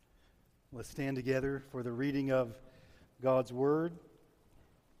Let's stand together for the reading of God's Word.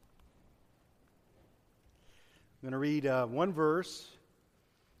 I'm going to read one verse.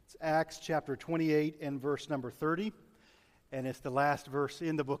 It's Acts chapter 28 and verse number 30. And it's the last verse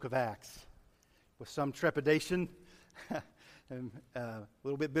in the book of Acts. With some trepidation, and a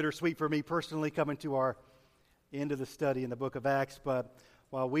little bit bittersweet for me personally coming to our end of the study in the book of Acts. But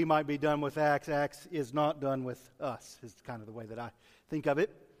while we might be done with Acts, Acts is not done with us, is kind of the way that I think of it.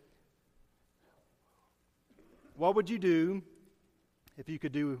 What would you do if you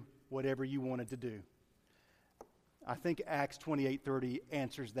could do whatever you wanted to do? I think Acts 28:30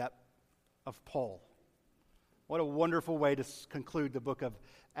 answers that of Paul. What a wonderful way to conclude the book of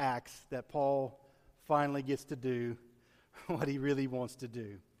Acts, that Paul finally gets to do what he really wants to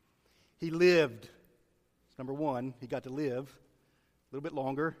do. He lived. Number one, he got to live a little bit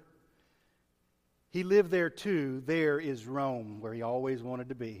longer. He lived there too. There is Rome, where he always wanted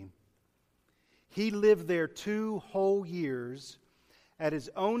to be. He lived there 2 whole years at his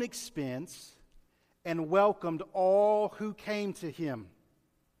own expense and welcomed all who came to him,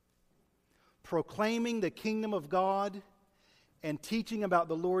 proclaiming the kingdom of God and teaching about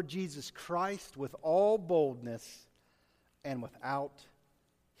the Lord Jesus Christ with all boldness and without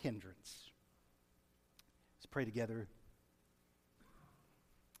hindrance. Let's pray together.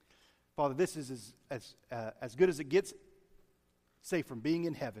 Father, this is as good as it gets, safe from being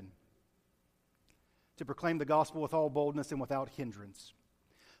in heaven, to proclaim the gospel with all boldness and without hindrance.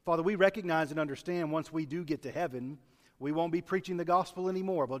 Father, we recognize and understand once we do get to heaven, we won't be preaching the gospel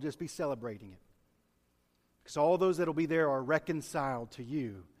anymore. We'll just be celebrating it. Because all those that will be there are reconciled to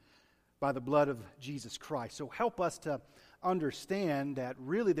you by the blood of Jesus Christ. So help us to understand that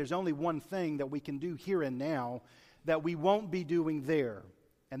really there's only one thing that we can do here and now that we won't be doing there.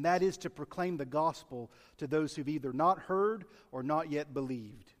 And that is to proclaim the gospel to those who've either not heard or not yet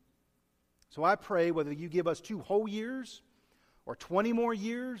believed. So I pray whether you give us 2 whole years or 20 more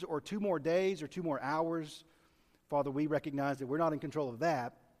years or 2 more days or 2 more hours, Father, we recognize that we're not in control of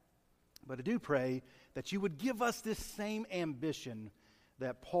that. But I do pray that you would give us this same ambition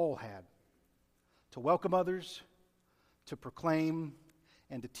that Paul had, to welcome others, to proclaim,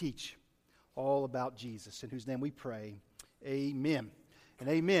 and to teach all about Jesus, in whose name we pray. Amen and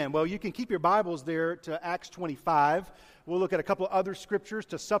amen. Well, you can keep your Bibles there to Acts 25. We'll look at a couple of other scriptures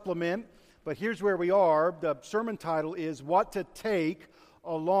to supplement. But here's where we are. The sermon title is What to Take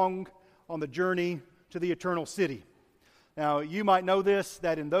Along on the Journey to the Eternal City. Now, you might know this,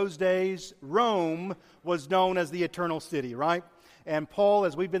 that in those days, Rome was known as the Eternal City, right? And Paul,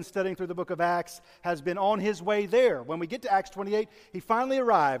 as we've been studying through the book of Acts, has been on his way there. When we get to Acts 28, he finally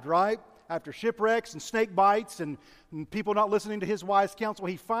arrived, right? After shipwrecks and snake bites and people not listening to his wise counsel,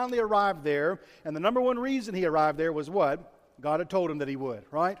 he finally arrived there. And the number one reason he arrived there was what? God had told him that he would,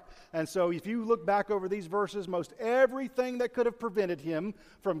 right? And so if you look back over these verses, most everything that could have prevented him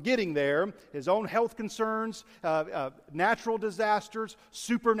from getting there, his own health concerns, natural disasters,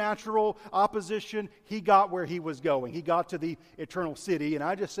 supernatural opposition, he got where he was going. He got to the eternal city. And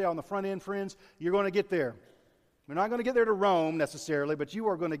I just say on the front end, friends, you're going to get there. You're not going to get there to Rome necessarily, but you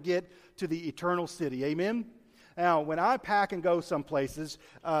are going to get to the eternal city. Amen? Now, when I pack and go some places,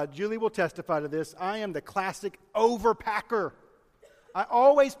 Julie will testify to this, I am the classic overpacker. I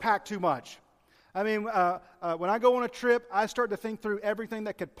always pack too much. I mean, when I go on a trip, I start to think through everything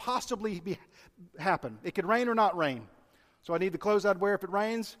that could possibly happen. It could rain or not rain. So I need the clothes I'd wear if it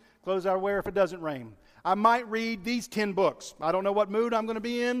rains, clothes I'd wear if it doesn't rain. I might read these 10 books. I don't know what mood I'm going to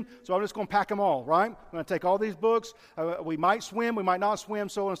be in, so I'm just going to pack them all, right? I'm going to take all these books. We might swim, we might not swim,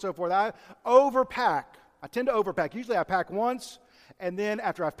 so on and so forth. I overpack. I tend to overpack. Usually I pack once, and then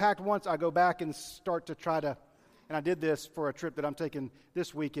after I've packed once, I go back and start to try to, and I did this for a trip that I'm taking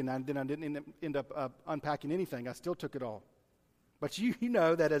this weekend, and then I didn't end up unpacking anything. I still took it all. But you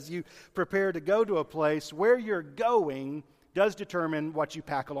know that as you prepare to go to a place, where you're going does determine what you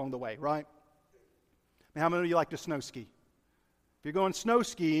pack along the way, right? How many of you like to snow ski? If you're going snow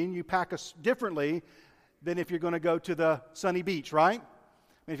skiing, you pack differently than if you're going to go to the sunny beach, right?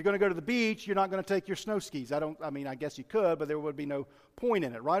 I mean, if you're going to go to the beach, you're not going to take your snow skis. I guess you could, but there would be no point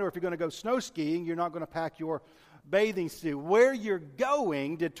in it, right? Or if you're going to go snow skiing, you're not going to pack your bathing suit. Where you're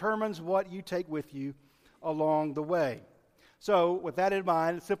going determines what you take with you along the way. So with that in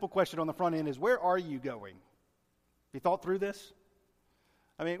mind, a simple question on the front end is, where are you going? Have you thought through this?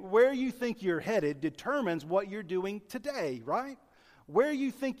 I mean, where you think you're headed determines what you're doing today, right? Where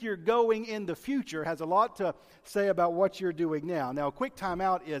you think you're going in the future has a lot to say about what you're doing now. Now, a quick time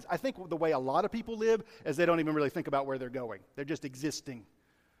out is, I think the way a lot of people live is they don't even really think about where they're going. They're just existing.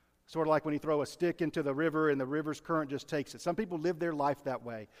 Sort of like when you throw a stick into the river and the river's current just takes it. Some people live their life that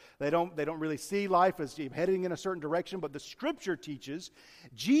way. They don't really see life as heading in a certain direction, but the Scripture teaches,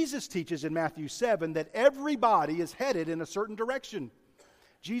 Jesus teaches in Matthew 7, that everybody is headed in a certain direction.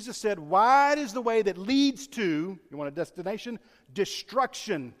 Jesus said, wide is the way that leads to, you want a destination?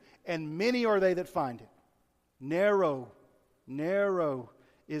 Destruction, and many are they that find it. Narrow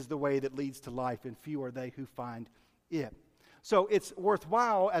is the way that leads to life, and few are they who find it. So it's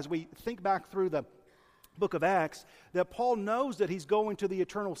worthwhile as we think back through the book of Acts that Paul knows that he's going to the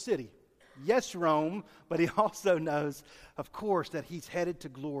eternal city. Yes, Rome, but he also knows, of course, that he's headed to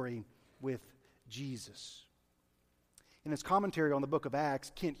glory with Jesus. In his commentary on the book of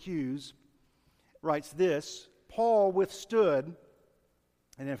Acts, Kent Hughes writes this: Paul withstood,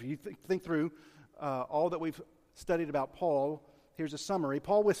 and if you think through all that we've studied about Paul, here's a summary.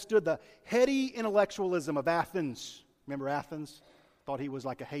 Paul withstood the heady intellectualism of Athens. Remember Athens? Thought he was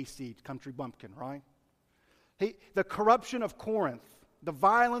like a hayseed, country bumpkin, right? The corruption of Corinth, the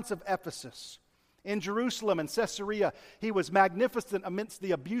violence of Ephesus. In Jerusalem and Caesarea, he was magnificent amidst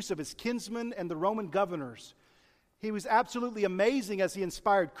the abuse of his kinsmen and the Roman governors. He was absolutely amazing as he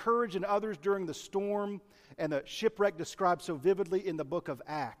inspired courage in others during the storm and the shipwreck described so vividly in the book of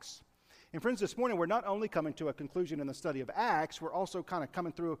Acts. And friends, this morning we're not only coming to a conclusion in the study of Acts, we're also kind of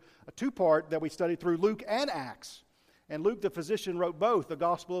coming through a two-part that we studied through Luke and Acts. And Luke, the physician, wrote both, the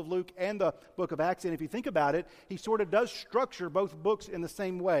Gospel of Luke and the book of Acts. And if you think about it, he sort of does structure both books in the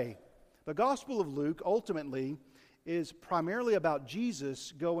same way. The Gospel of Luke ultimately is primarily about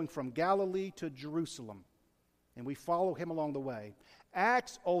Jesus going from Galilee to Jerusalem. And we follow him along the way.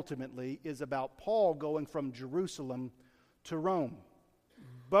 Acts ultimately is about Paul going from Jerusalem to Rome.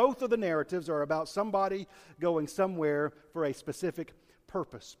 Both of the narratives are about somebody going somewhere for a specific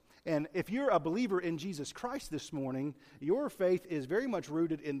purpose. And if you're a believer in Jesus Christ this morning, your faith is very much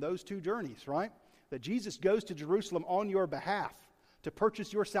rooted in those two journeys, right? That Jesus goes to Jerusalem on your behalf to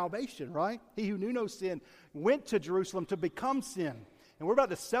purchase your salvation, right? He who knew no sin went to Jerusalem to become sin. And we're about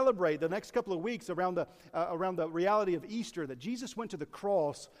to celebrate the next couple of weeks around the reality of Easter, that Jesus went to the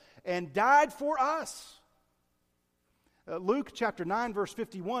cross and died for us. Luke chapter 9, verse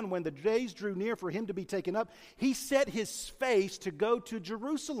 51, when the days drew near for him to be taken up, he set his face to go to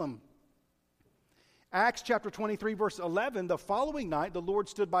Jerusalem. Acts chapter 23, verse 11, the following night the Lord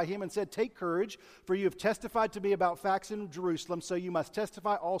stood by him and said, "Take courage, for you have testified to me about facts in Jerusalem, so you must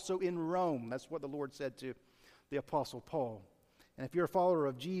testify also in Rome." That's what the Lord said to the Apostle Paul. And if you're a follower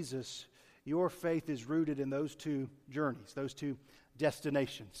of Jesus, your faith is rooted in those two journeys, those two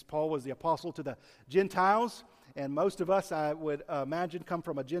destinations. Paul was the apostle to the Gentiles, and most of us, I would imagine, come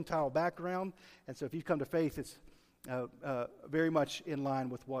from a Gentile background. And so if you've come to faith, it's very much in line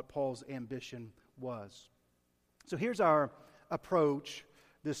with what Paul's ambition was. So here's our approach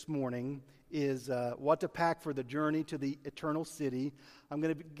this morning, is what to pack for the journey to the eternal city. I'm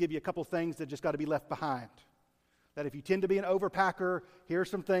going to give you a couple things that just got to be left behind. That if you tend to be an overpacker, here are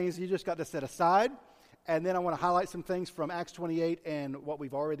some things you just got to set aside. And then I want to highlight some things from Acts 28 and what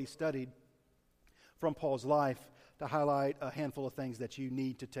we've already studied from Paul's life to highlight a handful of things that you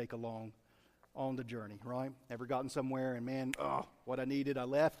need to take along on the journey, right? Ever gotten somewhere and man, what I needed I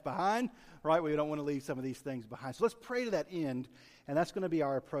left behind, right? We don't want to leave some of these things behind. So let's pray to that end, and that's going to be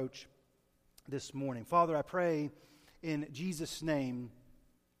our approach this morning. Father, I pray in Jesus' name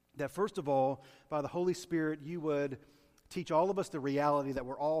that first of all, by the Holy Spirit, you would teach all of us the reality that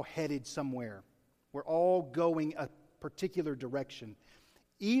we're all headed somewhere. We're all going a particular direction,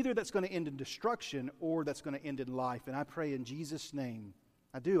 either that's going to end in destruction or that's going to end in life. And I pray in Jesus' name,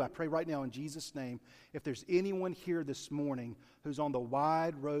 I pray right now in Jesus' name, if there's anyone here this morning who's on the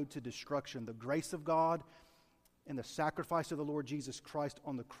wide road to destruction, the grace of God and the sacrifice of the Lord Jesus Christ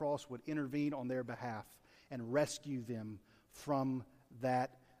on the cross would intervene on their behalf and rescue them from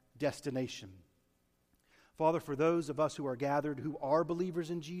that destination. Father, for those of us who are gathered, who are believers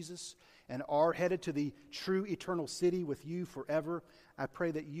in Jesus and are headed to the true eternal city with you forever, I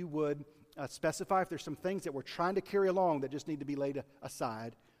pray that you would specify if there's some things that we're trying to carry along that just need to be laid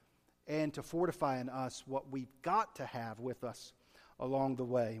aside, and to fortify in us what we've got to have with us along the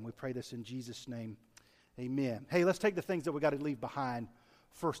way. And we pray this in Jesus' name. Amen. Hey, let's take the things that we got to leave behind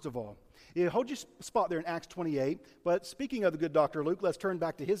first of all. Hold your spot there in Acts 28. But speaking of the good Dr. Luke, let's turn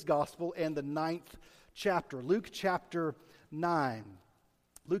back to his gospel and the 9th chapter. Luke chapter 9.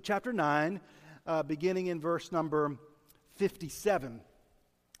 Luke chapter 9, beginning in verse number 57.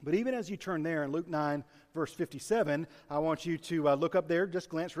 But even as you turn there in Luke 9, verse 57, I want you to look up there, just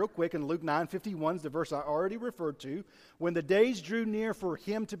glance real quick, and Luke 9:51 is the verse I already referred to. When the days drew near for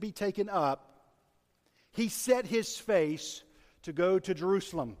him to be taken up, he set his face to go to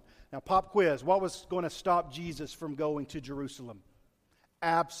Jerusalem. Now, pop quiz. What was going to stop Jesus from going to Jerusalem?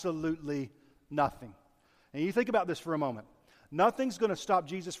 Absolutely nothing. And you think about this for a moment. Nothing's going to stop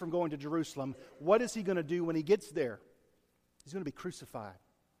Jesus from going to Jerusalem. What is he going to do when he gets there? He's going to be crucified.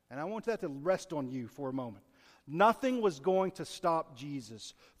 And I want that to rest on you for a moment. Nothing was going to stop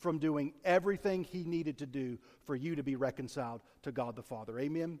Jesus from doing everything he needed to do for you to be reconciled to God the Father.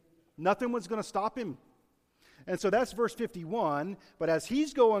 Amen? Nothing was going to stop him. And so that's verse 51. But as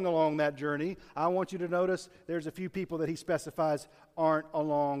he's going along that journey, I want you to notice there's a few people that he specifies aren't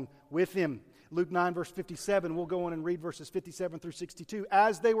along with him. Luke 9, verse 57, we'll go on and read verses 57 through 62.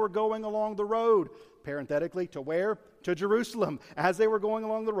 As they were going along the road, parenthetically, to where? To Jerusalem. As they were going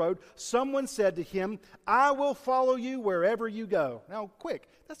along the road, someone said to him, I will follow you wherever you go. Now, quick,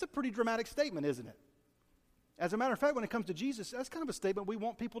 that's a pretty dramatic statement, isn't it? As a matter of fact, when it comes to Jesus, that's kind of a statement we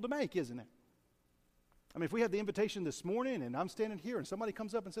want people to make, isn't it? I mean, if we had the invitation this morning and I'm standing here and somebody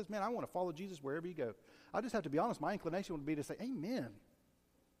comes up and says, man, I want to follow Jesus wherever you go. I just have to be honest, my inclination would be to say, amen.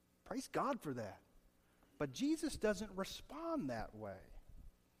 Praise God for that. But Jesus doesn't respond that way.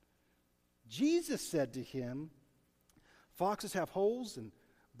 Jesus said to him, foxes have holes and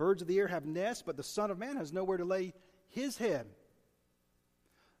birds of the air have nests, but the Son of Man has nowhere to lay his head.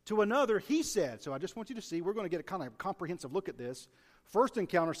 To another, he said, so I just want you to see, we're going to get a kind of comprehensive look at this. First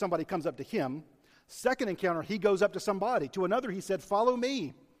encounter, somebody comes up to him. Second encounter, he goes up to somebody. To another, he said, follow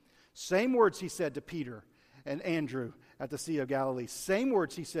me. Same words he said to Peter and Andrew at the Sea of Galilee. Same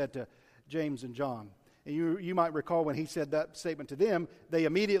words he said to James and John. And you might recall when he said that statement to them, they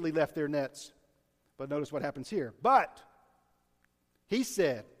immediately left their nets. But notice what happens here. But he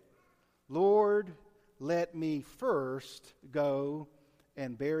said, Lord, let me first go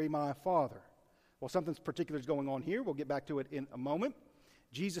and bury my father. Well, something particular is going on here. We'll get back to it in a moment.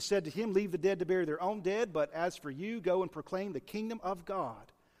 Jesus said to him, leave the dead to bury their own dead, but as for you, go and proclaim the kingdom of God.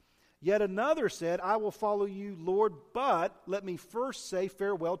 Yet another said, I will follow you, Lord, but let me first say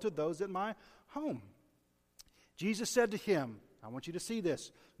farewell to those at my home. Jesus said to him, I want you to see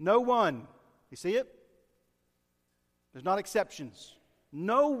this, no one, you see it? There's not exceptions.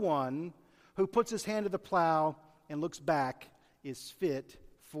 No one who puts his hand to the plow and looks back is fit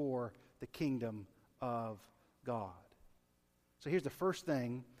for the kingdom of God. So here's the first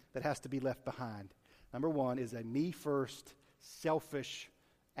thing that has to be left behind. Number one is a me first, selfish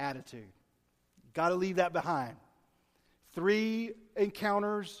attitude. Got to leave that behind. 3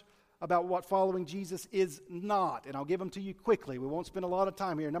 encounters about what following Jesus is not, and I'll give them to you quickly. We won't spend a lot of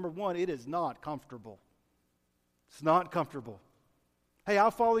time here. Number one, it is not comfortable. It's not comfortable. Hey, I'll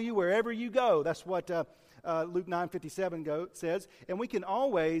follow you wherever you go. That's what Luke 9:57 says. And we can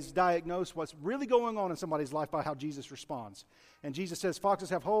always diagnose what's really going on in somebody's life by how Jesus responds. And Jesus says, foxes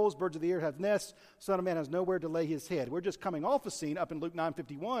have holes, birds of the air have nests, Son of Man has nowhere to lay his head. We're just coming off a scene up in Luke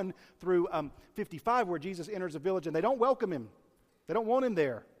 9:51 through 55 where Jesus enters a village and they don't welcome him. They don't want him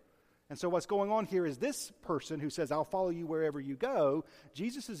there. And so what's going on here is this person who says, I'll follow you wherever you go,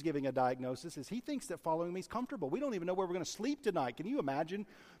 Jesus is giving a diagnosis is he thinks that following me is comfortable. We don't even know where we're going to sleep tonight. Can you imagine?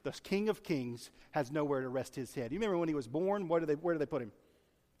 The King of Kings has nowhere to rest his head. You remember when he was born, where did they put him?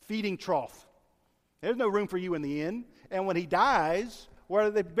 Feeding trough. There's no room for you in the inn. And when he dies, where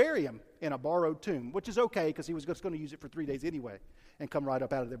do they bury him? In a borrowed tomb, which is okay because he was just going to use it for 3 days anyway and come right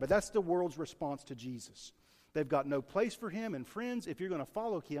up out of there. But that's the world's response to Jesus. They've got no place for him. And friends, if you're going to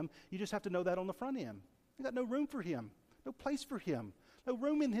follow him, you just have to know that on the front end. You've got no room for him, no place for him, no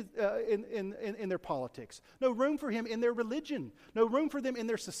room in their politics, no room for him in their religion, no room for them in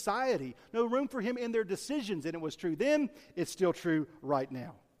their society, no room for him in their decisions. And it was true then, it's still true right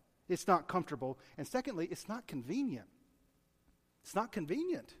now. It's not comfortable. And secondly, it's not convenient. It's not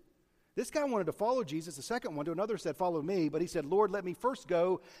convenient. This guy wanted to follow Jesus. The second one to another said, follow me. But he said, Lord, let me first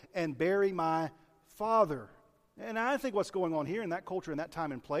go and bury my father. And I think what's going on here in that culture, in that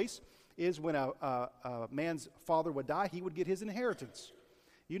time and place, is when a man's father would die, he would get his inheritance.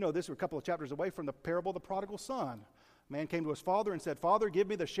 You know this, we're a couple of chapters away from the parable of the prodigal son. A man came to his father and said, Father, give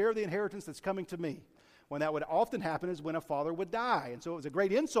me the share of the inheritance that's coming to me. When that would often happen is when a father would die. And so it was a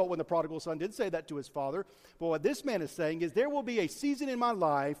great insult when the prodigal son did say that to his father. But what this man is saying is there will be a season in my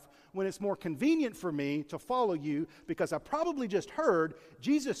life when it's more convenient for me to follow you because I probably just heard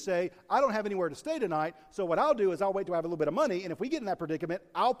Jesus say, I don't have anywhere to stay tonight, so what I'll do is I'll wait till I have a little bit of money, and if we get in that predicament,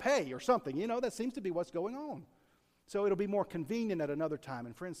 I'll pay or something. You know, that seems to be what's going on. So it'll be more convenient at another time.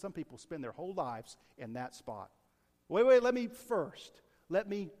 And friends, some people spend their whole lives in that spot. Wait, let me first.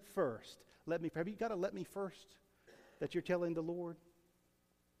 Have you got to let me first that you're telling the Lord?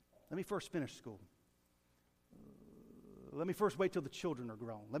 Let me first finish school. Let me first wait till the children are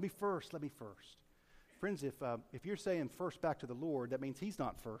grown. Let me first. Friends, if you're saying first back to the Lord, that means He's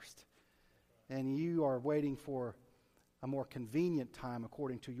not first. And you are waiting for a more convenient time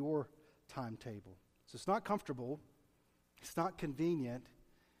according to your timetable. So it's not comfortable. It's not convenient.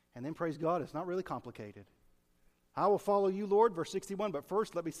 And then, praise God, it's not really complicated. I will follow you, Lord, verse 61, but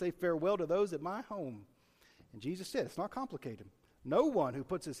first let me say farewell to those at my home. And Jesus said, it's not complicated. No one who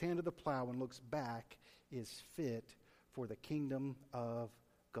puts his hand to the plow and looks back is fit for the kingdom of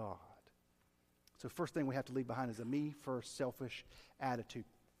God. So first thing we have to leave behind is a me-first, selfish attitude.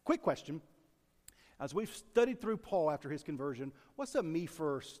 Quick question. As we've studied through Paul after his conversion, what's a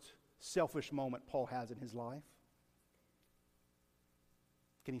me-first, selfish moment Paul has in his life?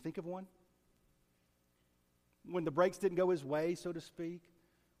 Can you think of one? When the breaks didn't go his way, so to speak,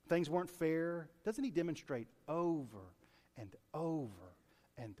 things weren't fair, doesn't he demonstrate over and over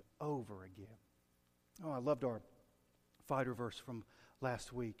and over again? Oh, I loved our fighter verse from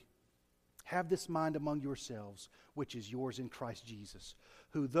last week. Have this mind among yourselves, which is yours in Christ Jesus,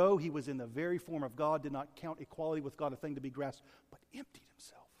 who though he was in the very form of God, did not count equality with God a thing to be grasped, but emptied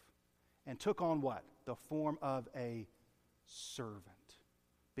himself and took on what? The form of a servant,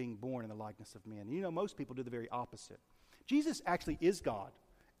 being born in the likeness of men. You know, most people do the very opposite. Jesus actually is God,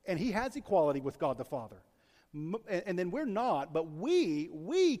 and he has equality with God the Father. And then we're not, but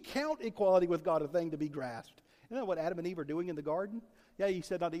we count equality with God a thing to be grasped. You know what Adam and Eve are doing in the garden? Yeah, he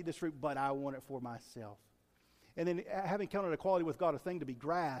said not to eat this fruit, but I want it for myself. And then having counted equality with God a thing to be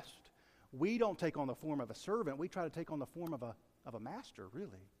grasped, we don't take on the form of a servant. We try to take on the form of a master,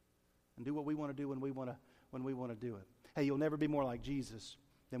 really, and do what we want to do when we want to do it. Hey, you'll never be more like Jesus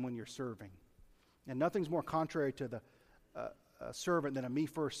than when you're serving. And nothing's more contrary to the servant than a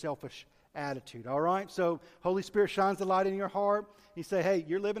me-first, selfish attitude. All right? So Holy Spirit shines the light in your heart. You say, hey,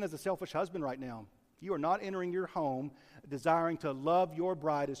 you're living as a selfish husband right now. You are not entering your home desiring to love your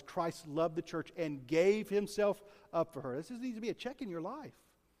bride as Christ loved the church and gave himself up for her. This needs to be a check in your life.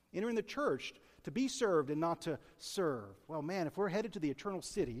 Entering the church to be served and not to serve. Well, man, if we're headed to the eternal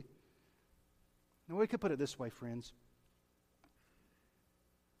city, and we could put it this way, friends.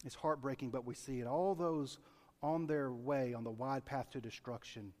 It's heartbreaking, but we see it. All those on their way on the wide path to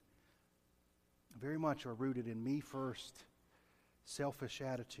destruction very much are rooted in me-first, selfish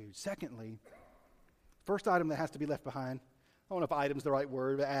attitude. Secondly, first item that has to be left behind, I don't know if item's the right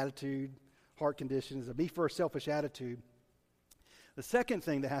word, but attitude, heart condition, is a me-first, selfish attitude. The second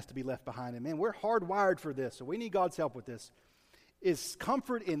thing that has to be left behind, and man, we're hardwired for this, so we need God's help with this, is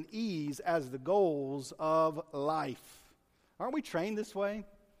comfort and ease as the goals of life. Aren't we trained this way?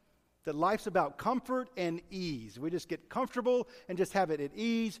 That life's about comfort and ease. We just get comfortable and just have it at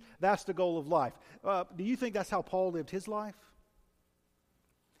ease. That's the goal of life. Do you think that's how Paul lived his life?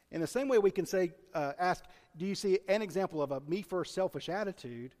 In the same way we can say, ask, do you see an example of a me-first, selfish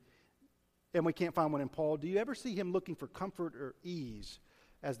attitude? And we can't find one in Paul. Do you ever see him looking for comfort or ease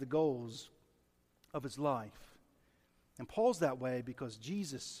as the goals of his life? And Paul's that way because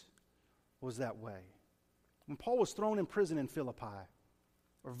Jesus was that way. When Paul was thrown in prison in Philippi,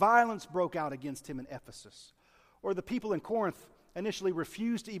 or violence broke out against him in Ephesus, or the people in Corinth initially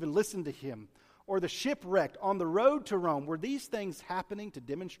refused to even listen to him, or the shipwrecked on the road to Rome, were these things happening to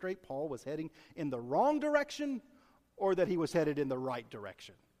demonstrate Paul was heading in the wrong direction or that he was headed in the right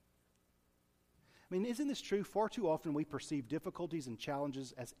direction? I mean, isn't this true? Far too often we perceive difficulties and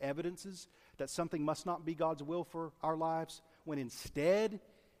challenges as evidences that something must not be God's will for our lives, when instead,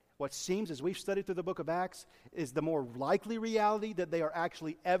 what seems, as we've studied through the book of Acts, is the more likely reality that they are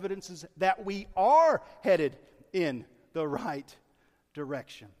actually evidences that we are headed in the right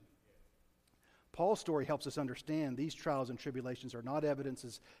direction. Paul's story helps us understand these trials and tribulations are not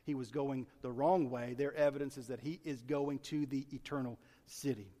evidences he was going the wrong way. They're evidences that he is going to the eternal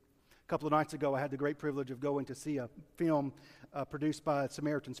city. A couple of nights ago, I had the great privilege of going to see a film produced by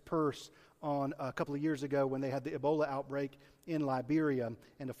Samaritan's Purse on a couple of years ago when they had the Ebola outbreak in Liberia,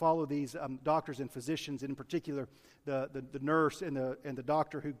 and to follow these doctors and physicians, in particular the nurse and the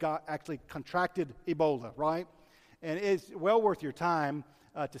doctor who actually contracted Ebola, right? And it's well worth your time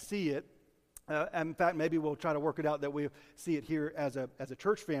to see it. In fact, maybe we'll try to work it out that we'll see it here as a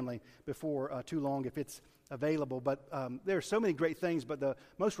church family before too long if it's available. But there are so many great things, but the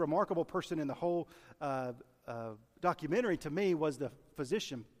most remarkable person in the whole documentary to me was the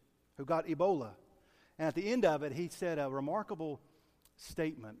physician who got Ebola. And at the end of it, he said a remarkable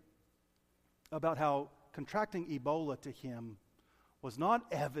statement about how contracting Ebola to him was not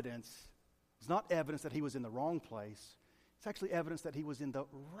evidence that he was in the wrong place. It's actually evidence that he was in the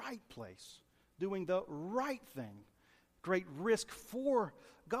right place, doing the right thing. Great risk for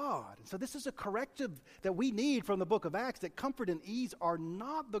God. And so this is a corrective that we need from the book of Acts, that comfort and ease are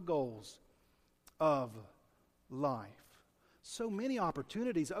not the goals of life. So many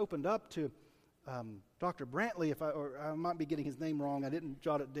opportunities opened up to Dr. Brantley, or I might be getting his name wrong. I didn't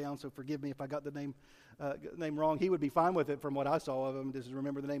jot it down, so forgive me if I got the name wrong. He would be fine with it from what I saw of him, just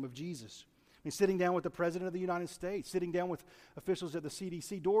remember the name of Jesus. I mean, sitting down with the President of the United States, sitting down with officials at the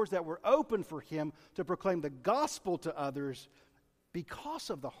CDC, doors that were open for him to proclaim the gospel to others because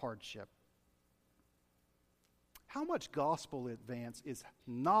of the hardship. How much gospel advance is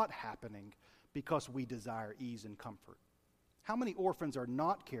not happening because we desire ease and comfort? How many orphans are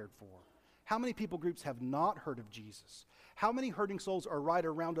not cared for? How many people groups have not heard of Jesus? How many hurting souls are right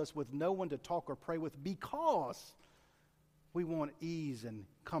around us with no one to talk or pray with because we want ease and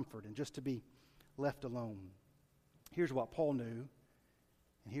comfort and just to be left alone? Here's what Paul knew,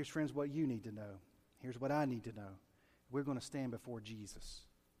 and here's, friends, what you need to know. Here's what I need to know. We're going to stand before Jesus.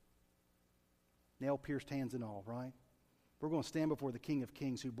 Nail-pierced hands and all, right? We're going to stand before the King of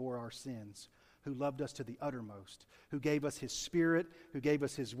Kings who bore our sins, who loved us to the uttermost, who gave us His Spirit, who gave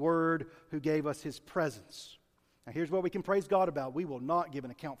us His Word, who gave us His presence. Now here's what we can praise God about. We will not give an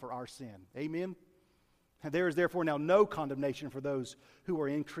account for our sin. Amen? And there is therefore now no condemnation for those who are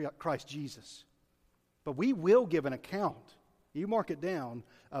in Christ Jesus. But we will give an account, you mark it down,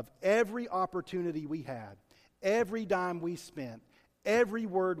 of every opportunity we had, every dime we spent, every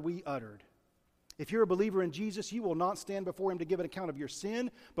word we uttered. If you're a believer in Jesus, you will not stand before Him to give an account of your sin,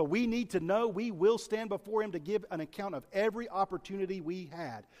 but we need to know we will stand before Him to give an account of every opportunity we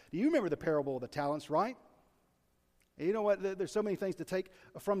had. Do you remember the parable of the talents, right? You know what? There's so many things to take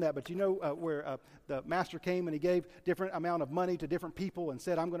from that, but you know where the master came and he gave different amount of money to different people and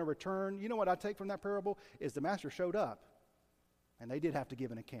said, I'm going to return. You know what I take from that parable is the master showed up, and they did have to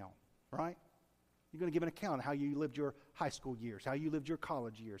give an account, right? You're going to give an account of how you lived your high school years, how you lived your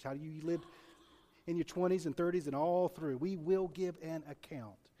college years, how you lived in your 20s and 30s and all through. We will give an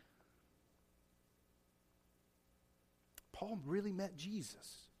account. Paul really met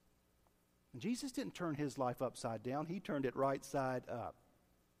Jesus. And Jesus didn't turn his life upside down. He turned it right side up.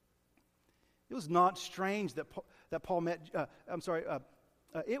 It was not strange that Paul met,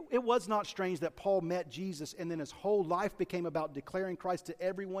 it was not strange that Paul met Jesus and then his whole life became about declaring Christ to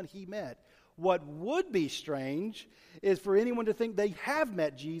everyone he met. What would be strange is for anyone to think they have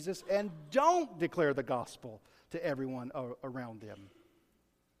met Jesus and don't declare the gospel to everyone around them.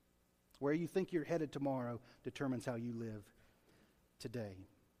 Where you think you're headed tomorrow determines how you live today.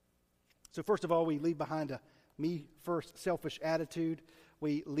 So first of all, we leave behind a me-first selfish attitude.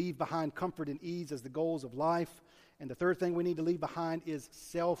 We leave behind comfort and ease as the goals of life. And the third thing we need to leave behind is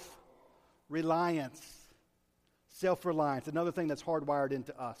self-reliance. Self-reliance, another thing that's hardwired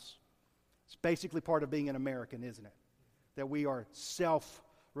into us. It's basically part of being an American, isn't it? That we are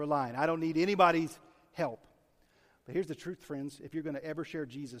self-reliant. I don't need anybody's help. But here's the truth, friends. If you're going to ever share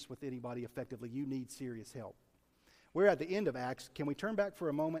Jesus with anybody effectively, you need serious help. We're at the end of Acts. Can we turn back for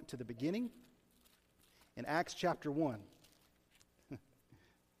a moment to the beginning? In Acts chapter 1.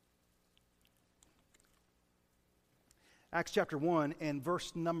 Acts chapter 1 and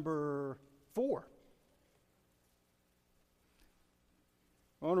verse number 4.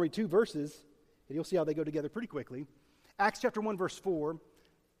 I want to read two verses, and you'll see how they go together pretty quickly. Acts chapter 1, verse 4.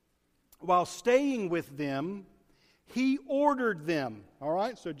 While staying with them, He ordered them. All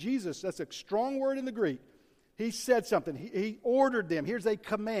right? So Jesus, that's a strong word in the Greek. He said something. He ordered them. Here's a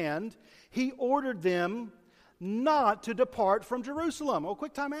command. He ordered them not to depart from Jerusalem. Oh,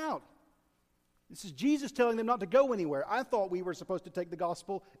 quick time out. This is Jesus telling them not to go anywhere. I thought we were supposed to take the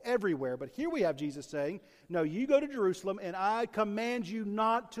gospel everywhere. But here we have Jesus saying, no, you go to Jerusalem and I command you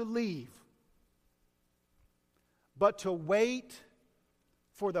not to leave, but to wait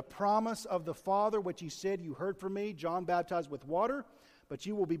for the promise of the Father, which He said, you heard from me, John baptized with water, but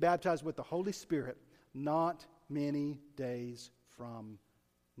you will be baptized with the Holy Spirit not many days from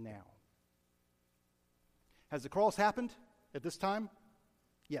now. Has the cross happened at this time?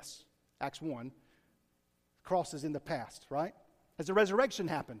 Yes. Acts 1. The cross is in the past, right? Has the resurrection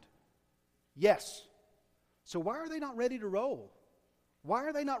happened? Yes. So why are they not ready to roll? Why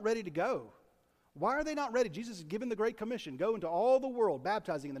are they not ready to go? Why are they not ready? Jesus has given the Great Commission. Go into all the world,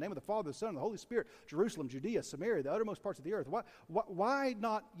 baptizing in the name of the Father, the Son, and the Holy Spirit. Jerusalem, Judea, Samaria, the uttermost parts of the earth. Why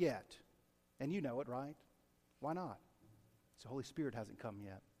not yet? And you know it, right? Why not? The Holy Spirit hasn't come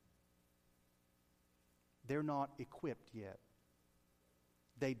yet. They're not equipped yet.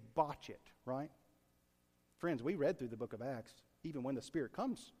 They botch it, right? Friends, we read through the book of Acts. Even when the Spirit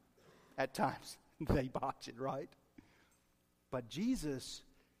comes, at times, they botch it, right? But Jesus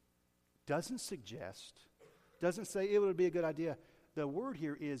doesn't suggest, doesn't say it would be a good idea. The word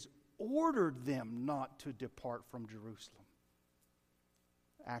here is ordered them not to depart from Jerusalem.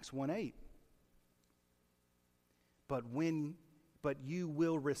 Acts 1:8. but you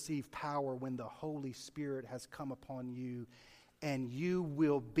will receive power when the Holy Spirit has come upon you, and you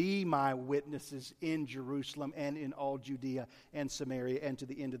will be my witnesses in Jerusalem and in all Judea and Samaria and to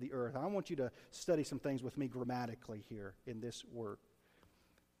the end of the earth. I want you to study some things with me grammatically here in this word.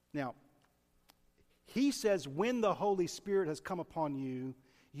 Now, he says, when the Holy Spirit has come upon you,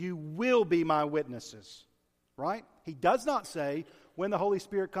 you will be my witnesses. Right? He does not say, when the Holy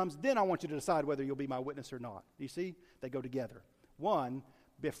Spirit comes, then I want you to decide whether you'll be my witness or not. You see? They go together. One,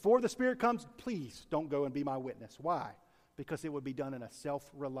 before the Spirit comes, please don't go and be my witness. Why? Because it would be done in a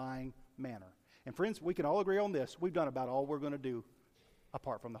self-relying manner. And friends, we can all agree on this. We've done about all we're going to do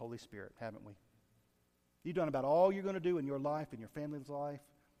apart from the Holy Spirit, haven't we? You've done about all you're going to do in your life, in your family's life.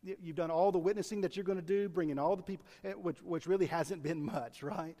 You've done all the witnessing that you're going to do, bringing all the people, which really hasn't been much,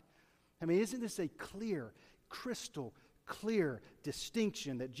 right? I mean, isn't this a clear, crystal clear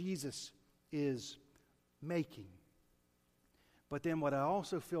distinction that Jesus is making? But then what I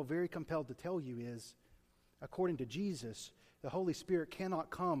also feel very compelled to tell you is, according to Jesus, the Holy Spirit cannot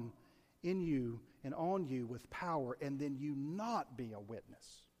come in you and on you with power and then you not be a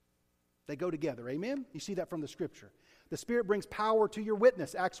witness. They go together, amen? You see that from the Scripture. The Spirit brings power to your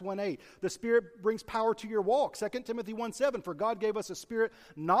witness, Acts 1:8. The Spirit brings power to your walk, 2 Timothy 1:7. For God gave us a spirit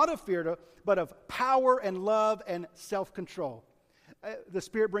not of fear, but of power and love and self-control. The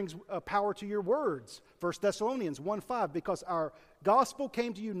Spirit brings power to your words, 1 Thessalonians 1:5. Because our gospel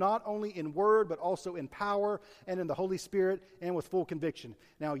came to you not only in word, but also in power and in the Holy Spirit and with full conviction.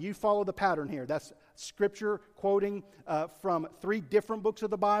 Now, you follow the pattern here. That's Scripture quoting from 3 different books of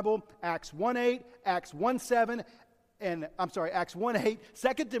the Bible, Acts 1:8, Acts 1:7, Acts 1:8,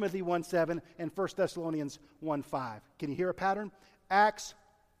 2 Timothy 1:7, and 1 Thessalonians 1:5. Can you hear a pattern? Acts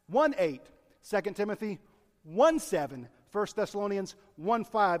 1:8, 2 Timothy 1:7, 1 Thessalonians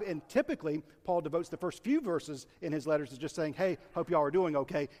 1:5, and typically Paul devotes the first few verses in his letters to just saying, hey, hope y'all are doing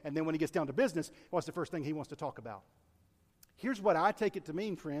okay, and then when he gets down to business, what's the first thing he wants to talk about? Here's what I take it to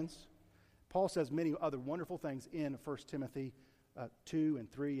mean, friends. Paul says many other wonderful things in 1 Timothy 2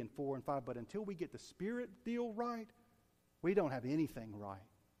 and 3 and 4 and 5, but until we get the Spirit deal right, we don't have anything right.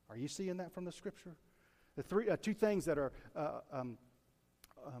 Are you seeing that from the Scripture? The two things that are,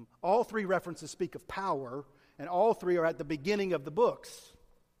 all 3 references speak of power, and all 3 are at the beginning of the books.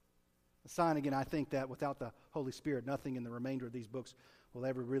 A sign, again, I think that without the Holy Spirit, nothing in the remainder of these books will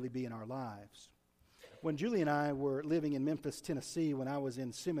ever really be in our lives. When Julie and I were living in Memphis, Tennessee, when I was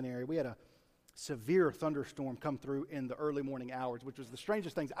in seminary, we had a severe thunderstorm come through in the early morning hours, which was the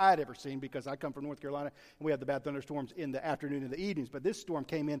strangest things I had ever seen because I come from North Carolina, and we have the bad thunderstorms in the afternoon and the evenings. But this storm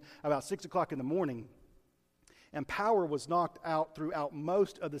came in about 6 o'clock in the morning, and power was knocked out throughout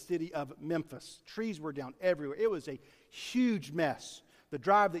most of the city of Memphis. Trees were down everywhere. It was a huge mess. The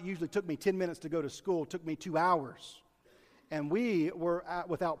drive that usually took me 10 minutes to go to school took me 2 hours. And we were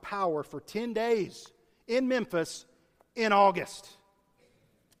without power for 10 days in Memphis in August.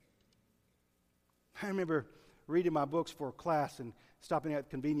 I remember reading my books for class and stopping at the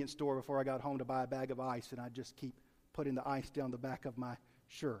convenience store before I got home to buy a bag of ice, and I'd just keep putting the ice down the back of my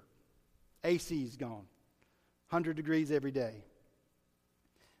shirt. AC's gone. 100 degrees every day.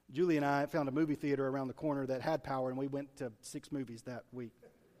 Julie and I found a movie theater around the corner that had power, and we went to 6 movies that week.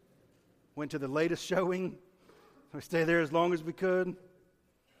 Went to the latest showing. We stayed there as long as we could.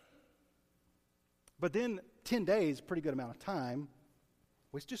 But then 10 days, a pretty good amount of time,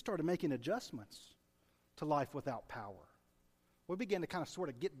 we just started making adjustments to life without power. We began to kind of sort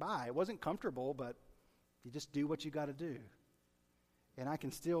of get by. It wasn't comfortable, but you just do what you got to do. And I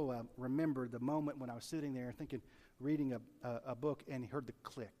can still remember the moment when I was sitting there thinking, reading a book, and heard the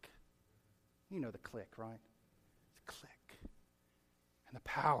click. You know the click, right? The click. And the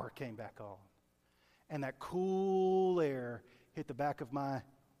power came back on. And that cool air hit the back of my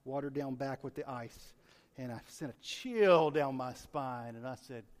watered down back with the ice. And I sent a chill down my spine, and I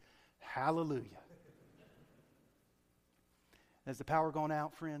said, hallelujah. Has the power gone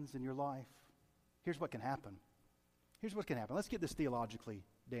out, friends, in your life? Here's what can happen. Here's what can happen. Let's get this theologically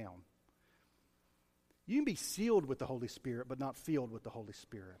down. You can be sealed with the Holy Spirit, but not filled with the Holy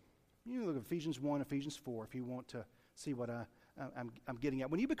Spirit. You can look at Ephesians 1, Ephesians 4, if you want to see what I'm getting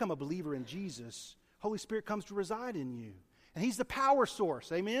at. When you become a believer in Jesus, Holy Spirit comes to reside in you. And He's the power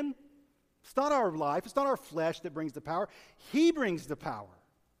source, amen? It's not our life, it's not our flesh that brings the power. He brings the power.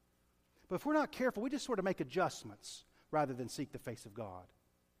 But if we're not careful, we just sort of make adjustments rather than seek the face of God.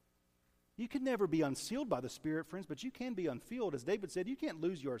 You can never be unsealed by the Spirit, friends, but you can be unfilled. As David said, you can't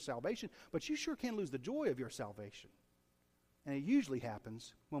lose your salvation, but you sure can lose the joy of your salvation. And it usually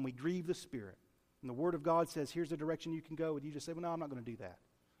happens when we grieve the Spirit. And the Word of God says, here's the direction you can go, and you just say, well, no, I'm not going to do that.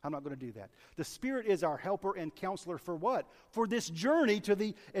 I'm not going to do that. The Spirit is our helper and counselor for what? For this journey to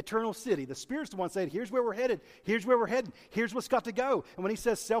the eternal city. The Spirit's the one saying, here's where we're headed. Here's where we're heading. Here's what's got to go. And when he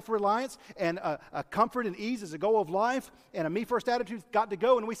says self-reliance and comfort and ease is a goal of life and a me-first attitude's got to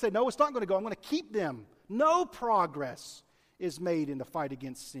go, and we say, no, it's not going to go. I'm going to keep them. No progress is made in the fight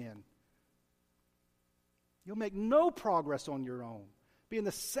against sin. You'll make no progress on your own. Be in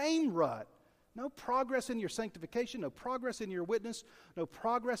the same rut. No progress in your sanctification, no progress in your witness, no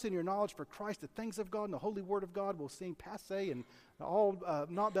progress in your knowledge for Christ. The things of God and the Holy Word of God will seem passé and all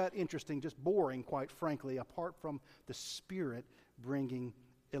not that interesting, just boring, quite frankly, apart from the Spirit bringing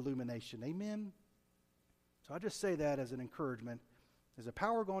illumination. Amen? So I just say that as an encouragement. There's a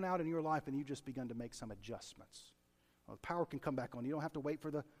power going out in your life and you've just begun to make some adjustments. Well, the power can come back on. You don't have to wait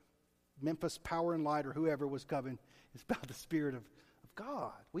for the Memphis Power and Light or whoever was coming. It's about the Spirit of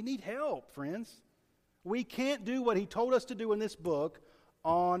God. We need help, friends. We can't do what he told us to do in this book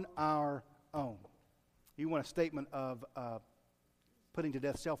on our own. You want a statement of putting to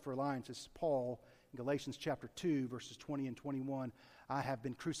death self-reliance. It's Paul in Galatians chapter 2, verses 20 and 21. I have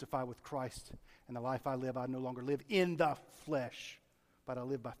been crucified with Christ, and the life I live, I no longer live in the flesh, but I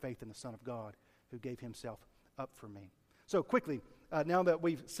live by faith in the Son of God who gave himself up for me. So quickly, now that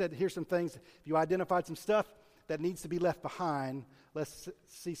we've said here's some things, if you identified some stuff that needs to be left behind, let's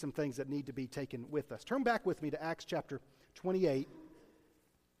see some things that need to be taken with us. Turn back with me to Acts chapter 28.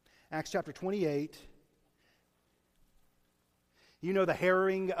 Acts chapter 28. You know the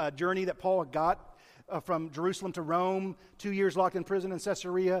harrowing journey that Paul got from Jerusalem to Rome, 2 years locked in prison in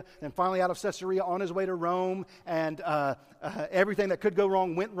Caesarea, then finally out of Caesarea on his way to Rome, and everything that could go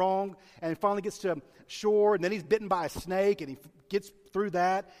wrong went wrong, and finally gets to shore, and then he's bitten by a snake, and he gets through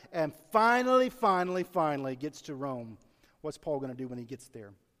that, and finally gets to Rome. What's Paul going to do when he gets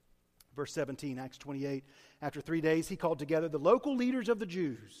there? Verse 17, Acts 28. After 3 days, he called together the local leaders of the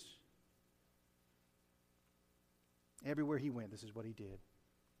Jews. Everywhere he went, this is what he did.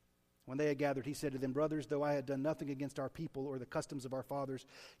 When they had gathered, he said to them, brothers, though I had done nothing against our people or the customs of our fathers,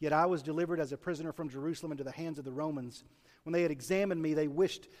 yet I was delivered as a prisoner from Jerusalem into the hands of the Romans. When they had examined me, they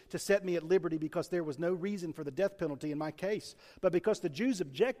wished to set me at liberty because there was no reason for the death penalty in my case. But because the Jews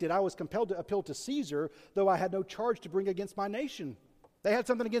objected, I was compelled to appeal to Caesar, though I had no charge to bring against my nation. They had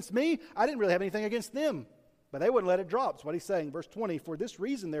something against me. I didn't really have anything against them. But they wouldn't let it drop. That's what he's saying. Verse 20, for this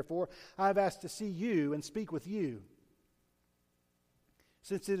reason, therefore, I have asked to see you and speak with you,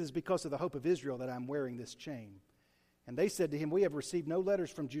 since it is because of the hope of Israel that I am wearing this chain. And they said to him, we have received no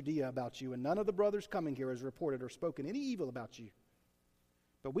letters from Judea about you, and none of the brothers coming here has reported or spoken any evil about you.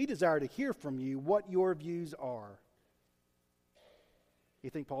 But we desire to hear from you what your views are.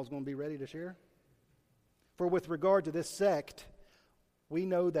 You think Paul's going to be ready to share? For with regard to this sect, we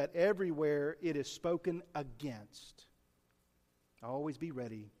know that everywhere it is spoken against. Always be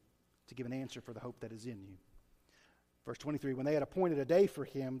ready to give an answer for the hope that is in you. Verse 23, when they had appointed a day for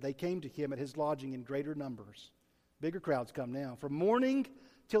him, they came to him at his lodging in greater numbers. Bigger crowds come now. From morning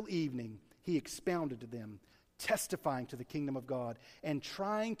till evening, he expounded to them, testifying to the kingdom of God and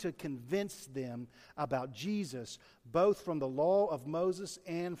trying to convince them about Jesus, both from the law of Moses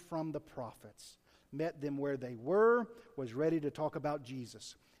and from the prophets. Met them where they were, was ready to talk about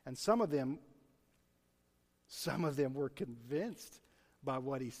Jesus. And some of them were convinced by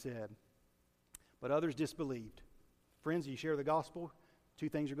what he said, but others disbelieved. Friends, you share the gospel, two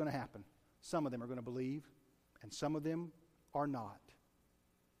things are going to happen. Some of them are going to believe, and some of them are not.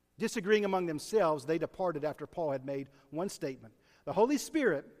 Disagreeing among themselves, they departed after Paul had made one statement. The Holy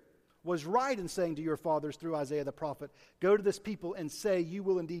Spirit was right in saying to your fathers through Isaiah the prophet, go to this people and say, you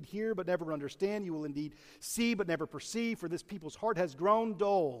will indeed hear but never understand. You will indeed see but never perceive, for this people's heart has grown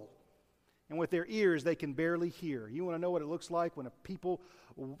dull, and with their ears they can barely hear. You want to know what it looks like when a people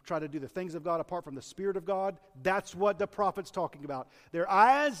try to do the things of God apart from the Spirit of God? That's what the prophet's talking about. Their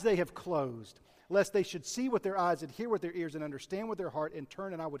eyes they have closed, lest they should see with their eyes and hear with their ears and understand with their heart and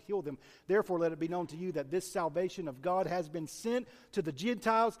turn, and I would heal them. Therefore let it be known to you that this salvation of God has been sent to the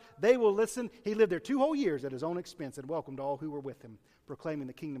Gentiles. They will listen. He lived there 2 whole years at his own expense and welcomed all who were with him, proclaiming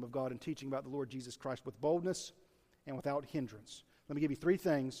the kingdom of God and teaching about the Lord Jesus Christ with boldness and without hindrance. Let me give you 3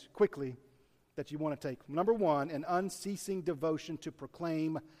 things quickly that you want to take. Number 1, an unceasing devotion to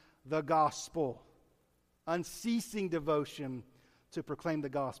proclaim the gospel. Unceasing devotion to proclaim the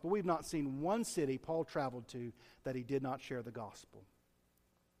gospel. We've not seen one city Paul traveled to that he did not share the gospel.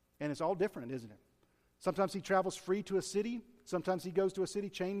 And it's all different, isn't it? Sometimes he travels free to a city. Sometimes he goes to a city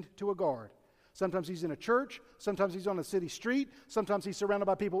chained to a guard. Sometimes he's in a church, sometimes he's on a city street, sometimes he's surrounded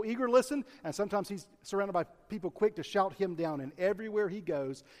by people eager to listen, and sometimes he's surrounded by people quick to shout him down. And everywhere he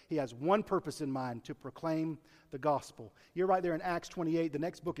goes, he has one purpose in mind: to proclaim the gospel. You're right there in Acts 28. The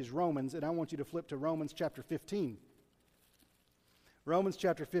next book is Romans, and I want you to flip to Romans chapter 15. Romans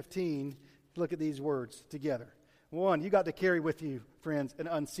chapter 15, look at these words together. One, you got to carry with you, friends, an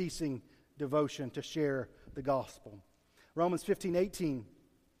unceasing devotion to share the gospel. Romans 15:18.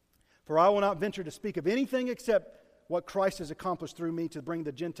 For I will not venture to speak of anything except what Christ has accomplished through me to bring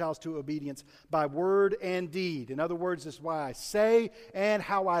the Gentiles to obedience by word and deed. In other words, this is why I say and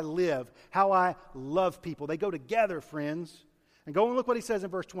how I live, how I love people. They go together, friends. And go and look what he says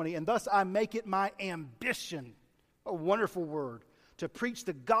in verse 20. And thus I make it my ambition, a wonderful word, to preach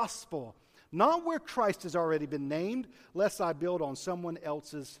the gospel, not where Christ has already been named, lest I build on someone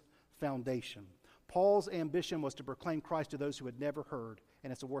else's foundation. Paul's ambition was to proclaim Christ to those who had never heard,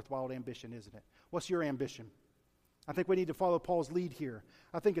 and it's a worthwhile ambition, isn't it? What's your ambition? I think we need to follow Paul's lead here.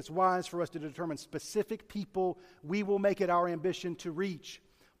 I think it's wise for us to determine specific people we will make it our ambition to reach.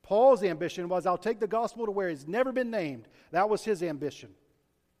 Paul's ambition was, I'll take the gospel to where it's never been named. That was his ambition.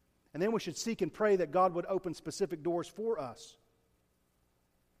 And then we should seek and pray that God would open specific doors for us.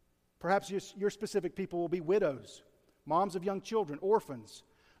 Perhaps your specific people will be widows, moms of young children, orphans,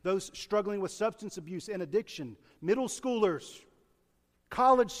 those struggling with substance abuse and addiction, middle schoolers,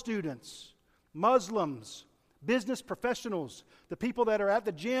 college students, Muslims, business professionals, the people that are at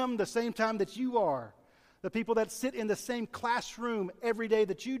the gym the same time that you are, the people that sit in the same classroom every day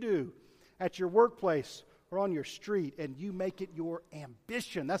that you do, at your workplace or on your street, and you make it your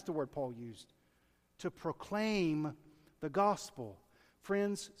ambition, that's the word Paul used, to proclaim the gospel.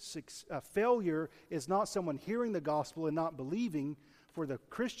 Friends, failure is not someone hearing the gospel and not believing. For the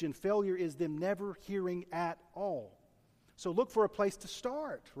Christian, failure is them never hearing at all. So look for a place to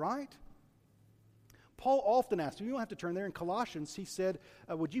start, right? Paul often asked, you don't have to turn there, in Colossians, he said,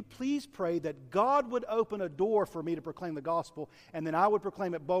 would you please pray that God would open a door for me to proclaim the gospel, and then I would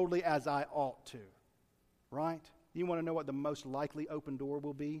proclaim it boldly as I ought to, right? You want to know what the most likely open door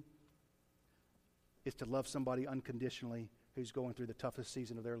will be? Is to love somebody unconditionally who's going through the toughest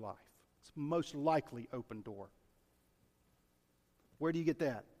season of their life. It's the most likely open door. Where do you get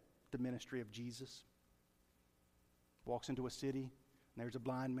that? The ministry of Jesus. Walks into a city, and there's a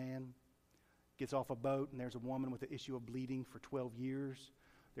blind man. Gets off a boat, and there's a woman with an issue of bleeding for 12 years.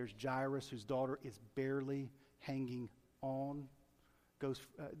 There's Jairus, whose daughter is barely hanging on.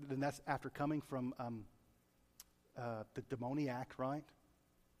 Then that's after coming from the demoniac, right?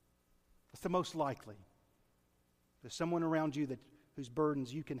 That's the most likely. There's someone around you whose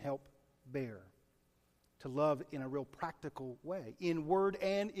burdens you can help bear. To love in a real practical way, in word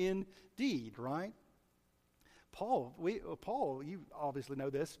and in deed, right? Paul, you obviously know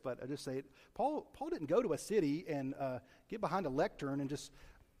this, but I just say it. Paul didn't go to a city and get behind a lectern and just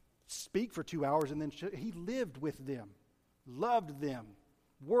speak for 2 hours, and then he lived with them, loved them,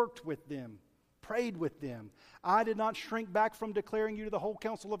 worked with them, prayed with them. I did not shrink back from declaring you to the whole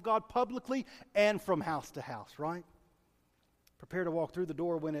counsel of God publicly and from house to house, right? Prepare to walk through the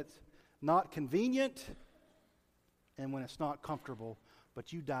door when it's not convenient and when it's not comfortable,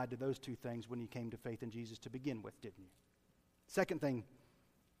 but you died to those two things when you came to faith in Jesus to begin with, didn't you? Second thing,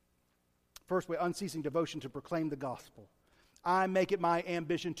 first way, unceasing devotion to proclaim the gospel. I make it my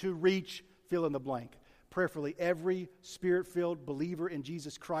ambition to reach, fill in the blank. Prayerfully, every spirit-filled believer in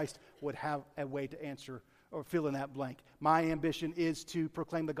Jesus Christ would have a way to answer or fill in that blank. My ambition is to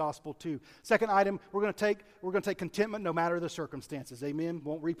proclaim the gospel too. Second item, we're going to take contentment no matter the circumstances. Amen.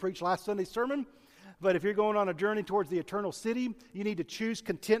 Won't re-preach last Sunday's sermon. But if you're going on a journey towards the eternal city, you need to choose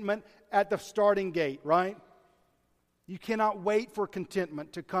contentment at the starting gate, right? You cannot wait for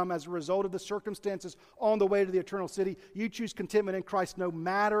contentment to come as a result of the circumstances on the way to the eternal city. You choose contentment in Christ no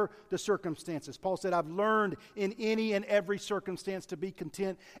matter the circumstances. Paul said, I've learned in any and every circumstance to be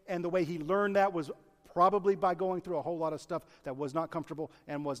content. And the way he learned that was probably by going through a whole lot of stuff that was not comfortable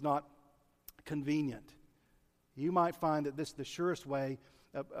and was not convenient. You might find that this is the surest way.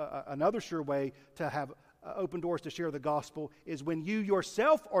 Another sure way to have open doors to share the gospel is when you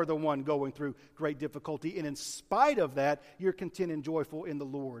yourself are the one going through great difficulty, and in spite of that, you're content and joyful in the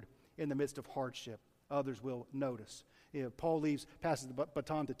Lord in the midst of hardship. Others will notice. Paul passes the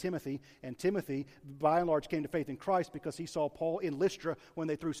baton to Timothy, and Timothy, by and large, came to faith in Christ because he saw Paul in Lystra when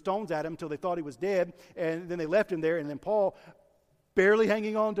they threw stones at him until they thought he was dead, and then they left him there, and then Paul, barely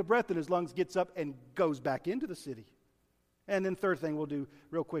hanging on to breath in his lungs, gets up and goes back into the city. And then third thing we'll do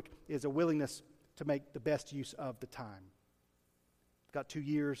real quick is a willingness to make the best use of the time. Got 2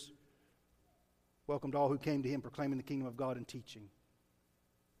 years. Welcomed all who came to him proclaiming the kingdom of God and teaching.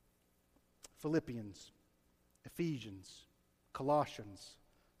 Philippians, Ephesians, Colossians,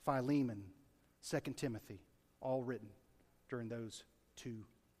 Philemon, 2 Timothy, all written during those 2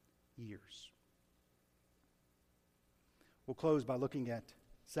 years. We'll close by looking at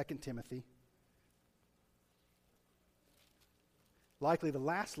 2 Timothy. Likely the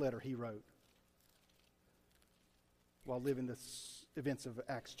last letter he wrote while living the events of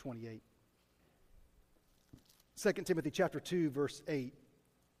Acts 28. 2 Timothy chapter 2, verse 8.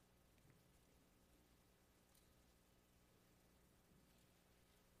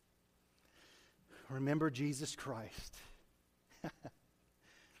 Remember Jesus Christ,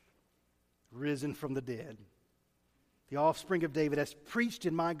 risen from the dead, the offspring of David, has preached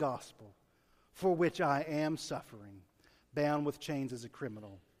in my gospel, for which I am suffering, bound with chains as a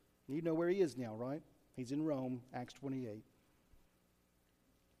criminal. You know where he is now, right? He's in Rome, Acts 28.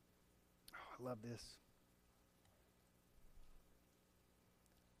 Oh, I love this.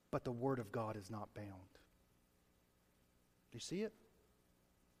 But the word of God is not bound. Do you see it?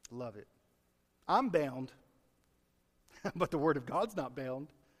 Love it. I'm bound, but the word of God's not bound.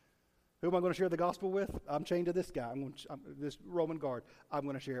 Who am I going to share the gospel with? I'm chained to this guy, this Roman guard. I'm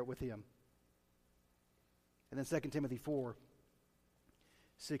going to share it with him. And then 2 Timothy 4,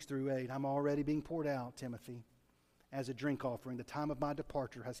 6 through 8. I'm already being poured out, Timothy, as a drink offering. The time of my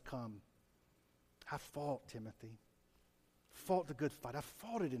departure has come. I fought, Timothy. Fought the good fight. I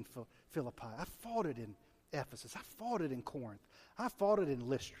fought it in Philippi. I fought it in Ephesus. I fought it in Corinth. I fought it in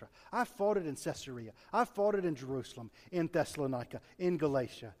Lystra. I fought it in Caesarea. I fought it in Jerusalem, in Thessalonica, in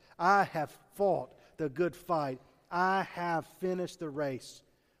Galatia. I have fought the good fight. I have finished the race.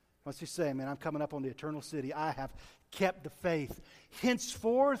 What's he saying, man? I'm coming up on the eternal city. I have kept the faith.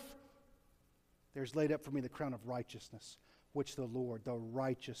 Henceforth, there's laid up for me the crown of righteousness, which the Lord, the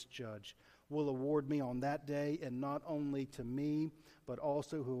righteous judge, will award me on that day, and not only to me, but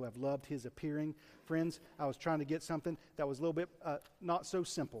also who have loved his appearing. Friends, I was trying to get something that was a little bit not so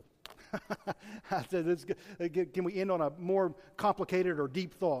simple. I said, can we end on a more complicated or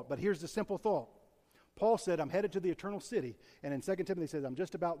deep thought? But here's the simple thought. Paul said, I'm headed to the eternal city. And in 2 Timothy, he says, I'm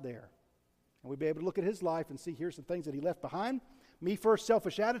just about there. And we'll be able to look at his life and see here's some things that he left behind. Me first,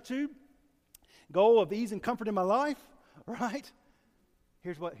 selfish attitude. Goal of ease and comfort in my life. Right?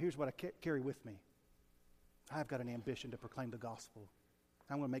 Here's what I carry with me. I've got an ambition to proclaim the gospel.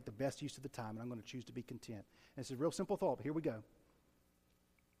 I'm going to make the best use of the time, and I'm going to choose to be content. And it's a real simple thought, but here we go.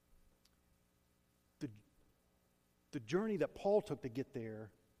 The journey that Paul took to get there,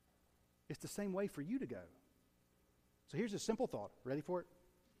 it's the same way for you to go. So here's a simple thought. Ready for it?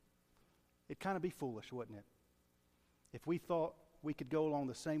 It'd kind of be foolish, wouldn't it? If we thought we could go along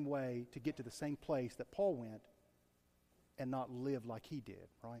the same way to get to the same place that Paul went and not live like he did,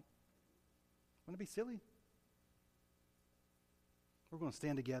 right? Wouldn't it be silly? We're going to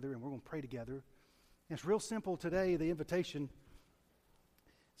stand together and we're going to pray together. And it's real simple today, the invitation.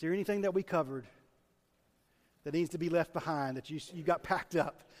 Is there anything that we covered that needs to be left behind, that you got packed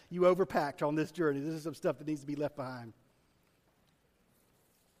up, you overpacked on this journey? This is some stuff that needs to be left behind.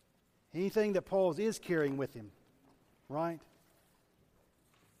 Anything that Paul is carrying with him, right?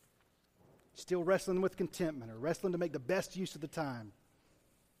 Still wrestling with contentment or wrestling to make the best use of the time.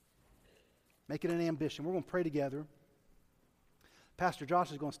 Make it an ambition. We're going to pray together. Pastor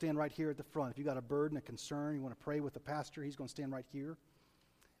Josh is going to stand right here at the front. If you've got a burden, a concern, you want to pray with the pastor, he's going to stand right here.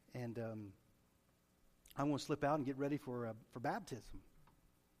 And I'm going to slip out and get ready for baptism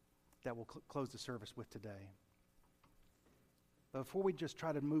that we'll close the service with today. But before we just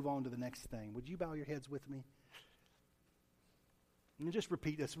try to move on to the next thing, would you bow your heads with me? And just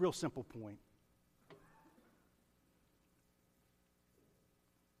repeat this real simple point.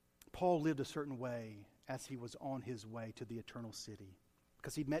 Paul lived a certain way as he was on his way to the eternal city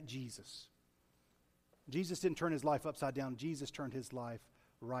because he'd met Jesus. Jesus didn't turn his life upside down. Jesus turned his life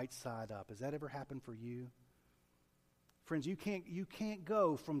right side up. Has that ever happened for you? Friends, you can't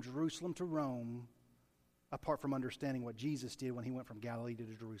go from Jerusalem to Rome apart from understanding what Jesus did when he went from Galilee to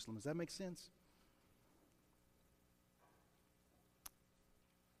Jerusalem. Does that make sense?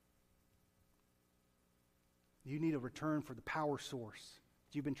 You need a return for the power source.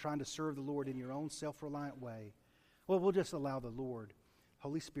 You've been trying to serve the Lord in your own self-reliant way. Well, we'll just allow the Lord,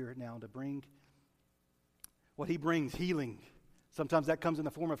 Holy Spirit now, to bring what he brings, healing. Sometimes that comes in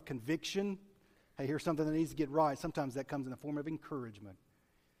the form of conviction. Hey, here's something that needs to get right. Sometimes that comes in the form of encouragement.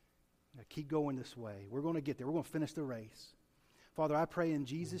 Now, keep going this way. We're going to get there. We're going to finish the race. Father, I pray in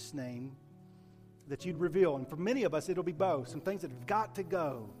Jesus' name that you'd reveal, and for many of us it'll be both, some things that have got to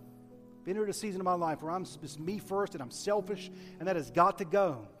go. Been here at a season of my life where I'm just me first and I'm selfish, and that has got to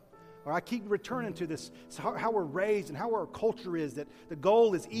go. Or I keep returning to this, how we're raised and how our culture is, that the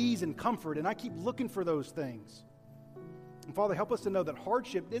goal is ease and comfort, and I keep looking for those things. And Father, help us to know that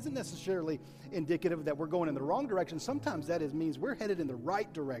hardship isn't necessarily indicative that we're going in the wrong direction. Sometimes that means we're headed in the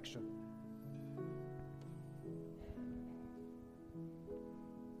right direction.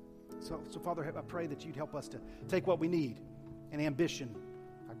 So Father, I pray that you'd help us to take what we need, an ambition,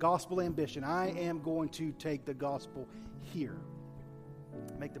 a gospel ambition. I am going to take the gospel here.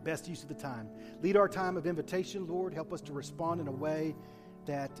 Make the best use of the time. Lead our time of invitation, Lord. Help us to respond in a way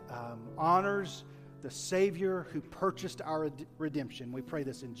that honors the Savior who purchased our redemption. We pray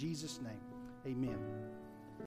this in Jesus' name. Amen.